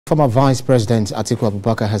Former Vice President Atiku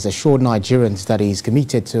Abubakar has assured Nigerians that he is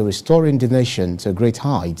committed to restoring the nation to great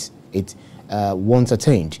heights it once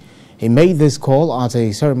attained. He made this call at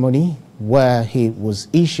a ceremony where he was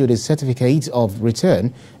issued a certificate of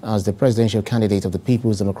return as the presidential candidate of the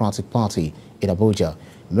People's Democratic Party in Abuja.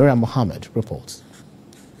 Miriam Mohammed reports.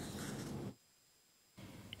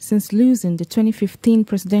 Since losing the 2015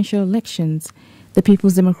 presidential elections, the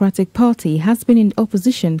People's Democratic Party has been in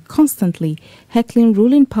opposition, constantly heckling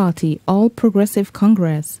ruling party All Progressive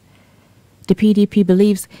Congress. The PDP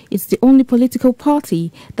believes it's the only political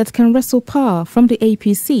party that can wrestle power from the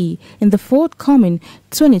APC in the forthcoming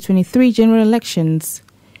 2023 general elections.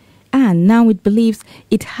 And now it believes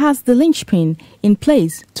it has the linchpin in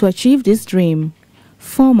place to achieve this dream.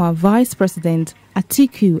 Former Vice President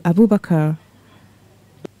Atiku Abubakar.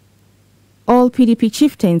 All PDP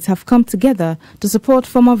chieftains have come together to support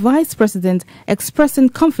former Vice President, expressing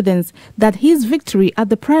confidence that his victory at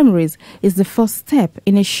the primaries is the first step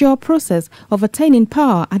in a sure process of attaining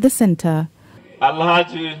power at the center.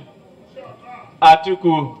 Alhaji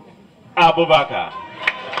Atiku Abubakar.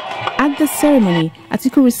 At the ceremony,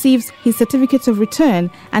 Atiku receives his certificate of return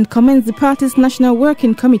and commends the party's National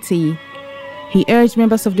Working Committee. He urged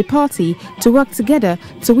members of the party to work together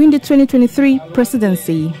to win the 2023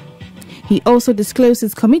 presidency. He also disclosed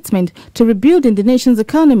his commitment to rebuilding the nation's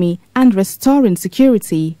economy and restoring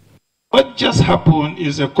security. What just happened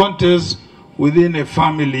is a contest within a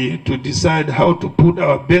family to decide how to put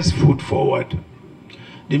our best foot forward.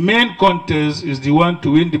 The main contest is the one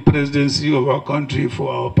to win the presidency of our country for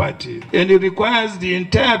our party. And it requires the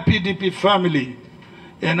entire PDP family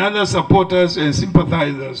and other supporters and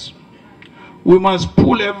sympathizers. We must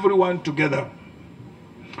pull everyone together.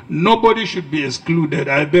 Nobody should be excluded,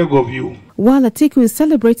 I beg of you. While Atiku is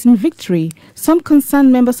celebrating victory, some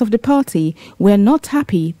concerned members of the party were not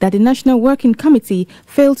happy that the National Working Committee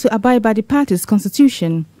failed to abide by the party's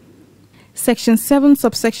constitution. Section 7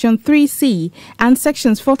 subsection 3C and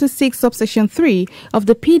sections 46 subsection 3 of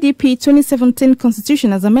the PDP 2017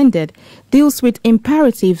 constitution as amended deals with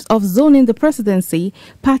imperatives of zoning the presidency,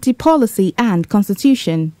 party policy and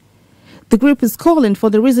constitution. The group is calling for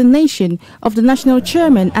the resignation of the national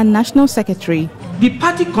chairman and national secretary. The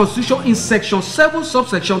party constitution in section 7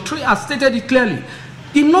 subsection 3 has stated it clearly.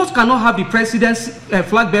 The North cannot have the president's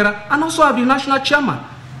flag bearer and also have the national chairman.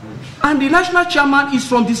 And the national chairman is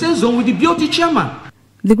from the same zone with the BOT chairman.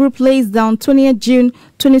 The group lays down 20th June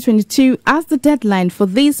 2022 as the deadline for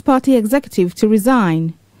this party executive to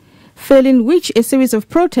resign, failing which a series of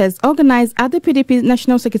protests organized at the PDP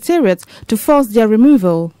National Secretariat to force their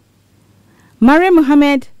removal. Miriam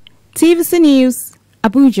Mohammed, TVC News,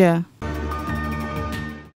 Abuja.